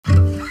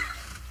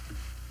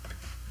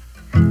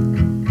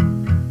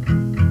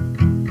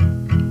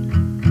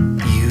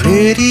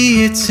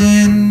Idiots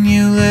in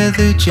your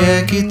leather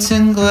jackets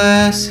and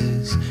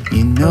glasses,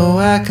 you know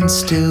I can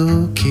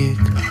still kick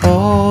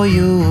all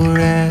your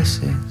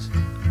asses.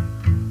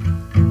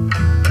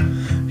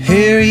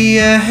 Harry,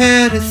 I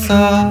had a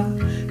thought,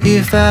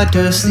 if I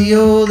dust the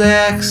old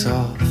axe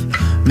off,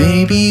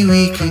 maybe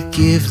we could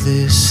give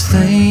this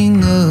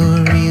thing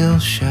a real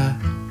shot.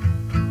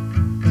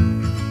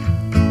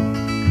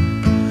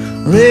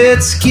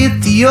 Let's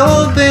get the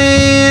old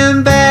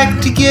band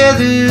back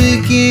together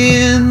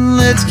again.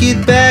 Let's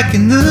get back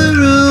in the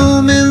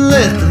room and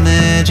let the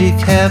magic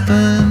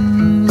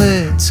happen.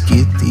 Let's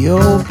get the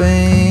old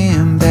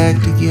band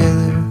back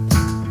together.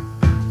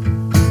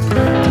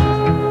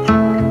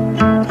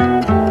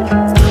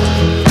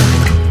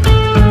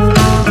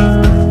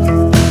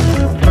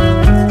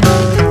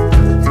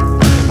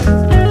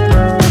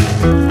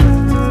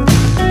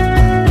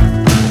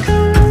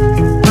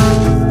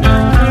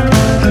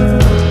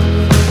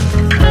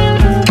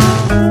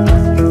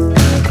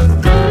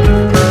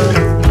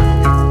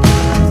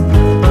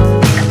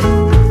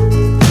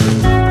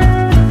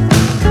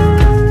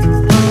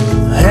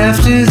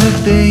 After the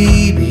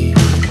baby,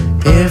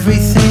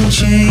 everything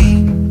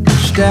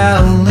changed. I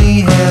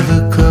only have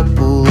a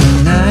couple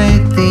a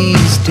night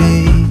these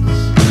days,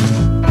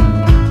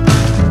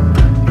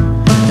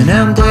 and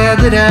I'm glad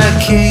that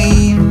I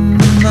came.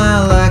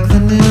 I like the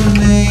new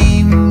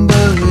name,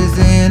 but with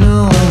an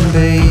home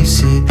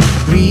base it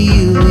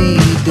really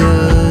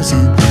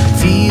doesn't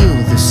feel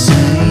the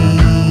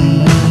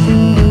same.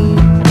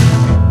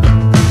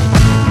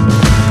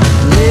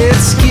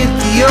 Let's get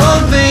the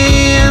old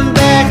band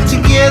back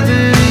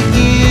together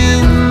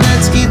again.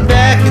 Let's get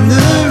back in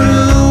the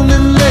room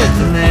and let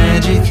the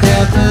magic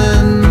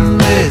happen.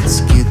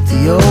 Let's get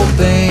the old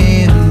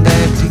band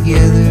back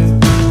together.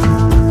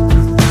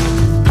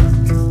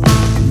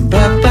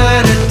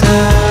 Ba-ba-da-da,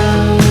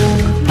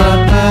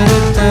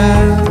 ba-ba-da-da,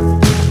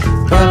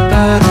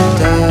 ba-ba-da-da-da-da-da.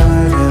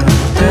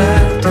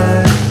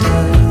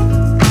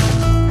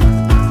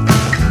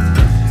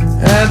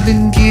 I've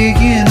been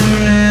gigging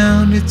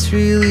around, it's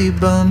really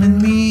bumming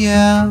me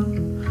out,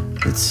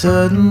 but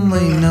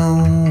suddenly no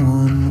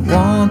one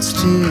wants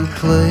to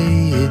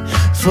play it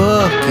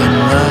fucking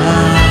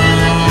right.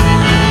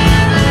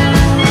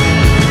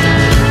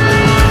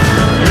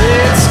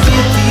 Let's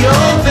get the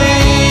old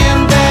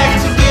band back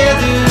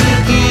together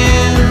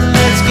again.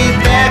 Let's get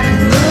back in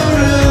the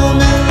room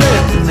and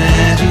let the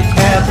magic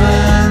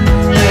happen.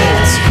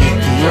 Let's get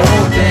the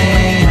old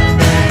band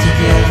back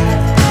together.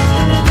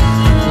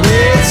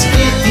 Let's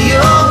get the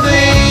old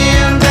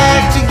band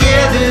back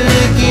together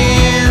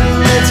again.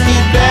 Let's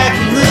get back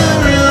in the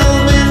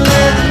room and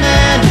let the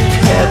magic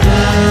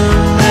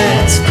happen.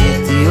 Let's get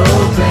the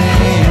old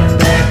band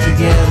back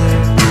together.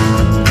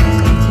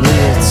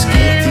 Let's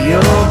get the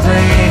old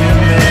band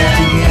back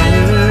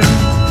together.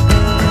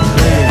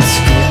 Let's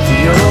get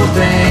the old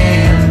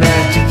band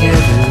back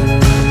together.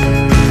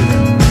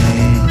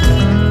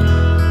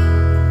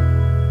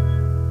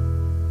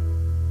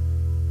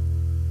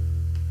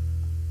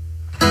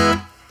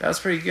 That was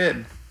pretty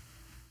good.